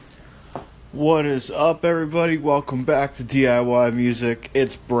What is up, everybody? Welcome back to DIY Music.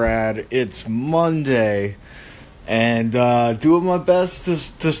 It's Brad. It's Monday, and doing my best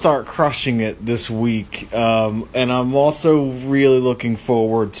to start crushing it this week. And I'm also really looking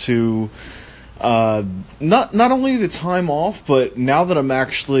forward to not only the time off, but now that I'm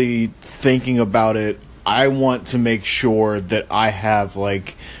actually thinking about it, I want to make sure that I have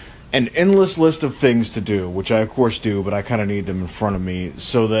like an endless list of things to do, which I of course do, but I kind of need them in front of me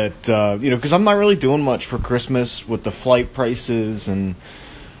so that, because I'm not really doing much for Christmas with the flight prices and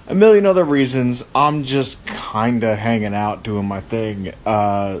a million other reasons. I'm just kind of hanging out doing my thing.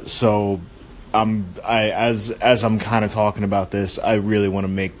 So as I'm kind of talking about this, I really want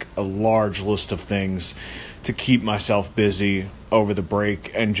to make a large list of things to keep myself busy over the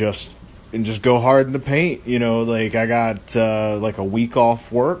break and just go hard in the paint. Like I got like a week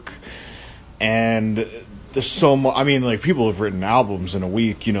off work, and there's so much. I mean, like people have written albums in a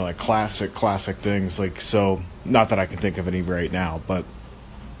week, like classic things. Like, so not that I can think of any right now, but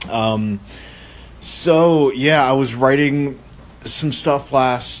so yeah, I was writing some stuff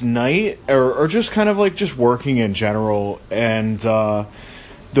last night, or just kind of like just working in general, and the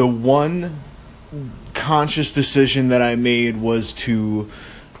one conscious decision that I made was to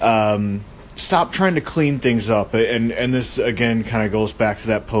stop trying to clean things up, and this again kind of goes back to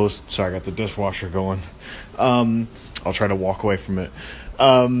that post. Sorry, I got the dishwasher going. I'll try to walk away from it.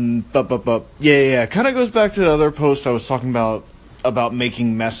 But yeah, kind of goes back to the other post I was talking about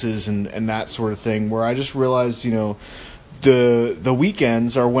making messes and that sort of thing, where I just realized, the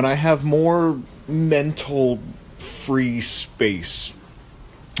weekends are when I have more mental free space.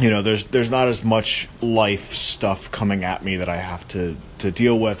 There's not as much life stuff coming at me that I have to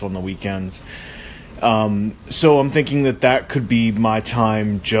deal with on the weekends. So I'm thinking that could be my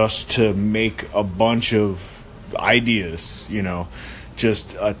time just to make a bunch of ideas,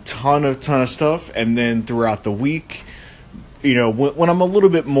 just a ton of stuff. And then throughout the week, when I'm a little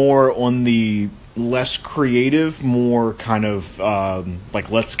bit more on the less creative, more kind of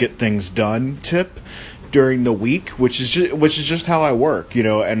like let's get things done tip during the week, which is just how I work,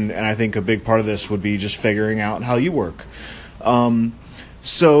 and I think a big part of this would be just figuring out how you work.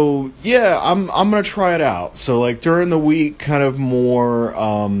 So yeah, I'm gonna try it out. So like during the week, kind of more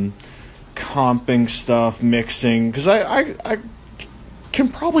comping stuff, mixing, because I can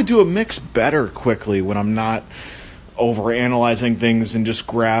probably do a mix better quickly when I'm not over analyzing things and just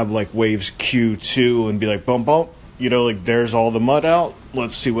grab like Waves Q2 and be like bump, like there's all the mud out,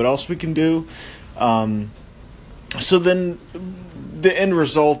 let's see what else we can do. So then the end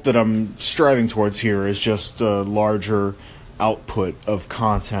result that I'm striving towards here is just a larger output of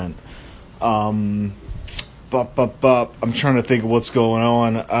content. I'm trying to think of what's going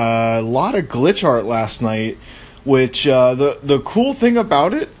on. A lot of glitch art last night, which the cool thing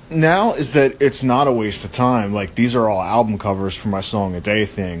about it now is that it's not a waste of time. Like, these are all album covers for my Song a Day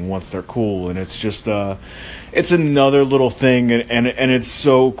thing once they're cool, and it's just it's another little thing, and it's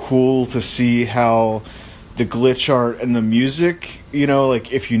so cool to see how the glitch art and the music,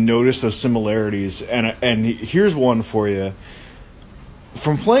 like if you notice those similarities. And here's one for you.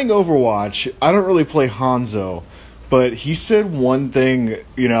 From playing Overwatch, I don't really play Hanzo, but he said one thing,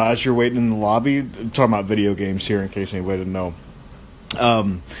 as you're waiting in the lobby. I'm talking about video games here in case anybody didn't know.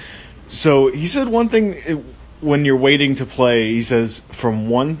 So he said one thing when you're waiting to play. He says, from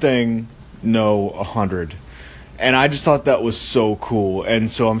one thing, no 100. And I just thought that was so cool. And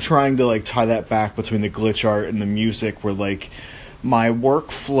so I'm trying to like tie that back between the glitch art and the music, where like my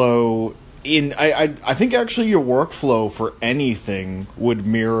workflow I think actually your workflow for anything would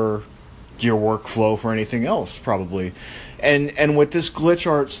mirror your workflow for anything else, probably. And with this glitch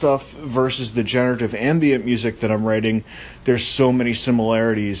art stuff versus the generative ambient music that I'm writing, there's so many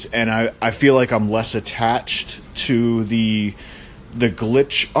similarities, and I feel like I'm less attached to the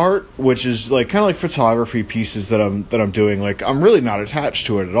glitch art, which is like kind of like photography pieces that I'm doing. Like, I'm really not attached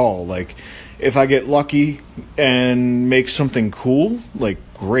to it at all. Like, if I get lucky and make something cool, like,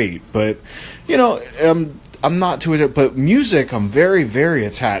 great. But I'm not to it. But music, I'm very, very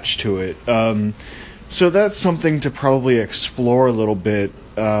attached to it. So that's something to probably explore a little bit.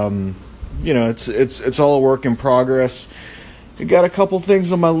 It's all a work in progress. I got a couple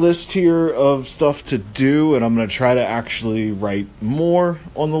things on my list here of stuff to do, and I'm going to try to actually write more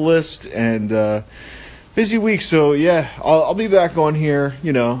on the list. And busy week, so yeah, I'll be back on here,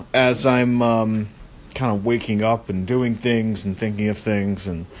 as I'm kind of waking up and doing things and thinking of things.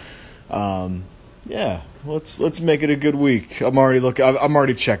 And yeah, let's make it a good week. I'm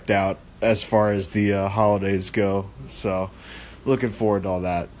already checked out as far as the holidays go, so looking forward to all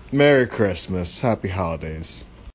that. Merry Christmas, Happy Holidays.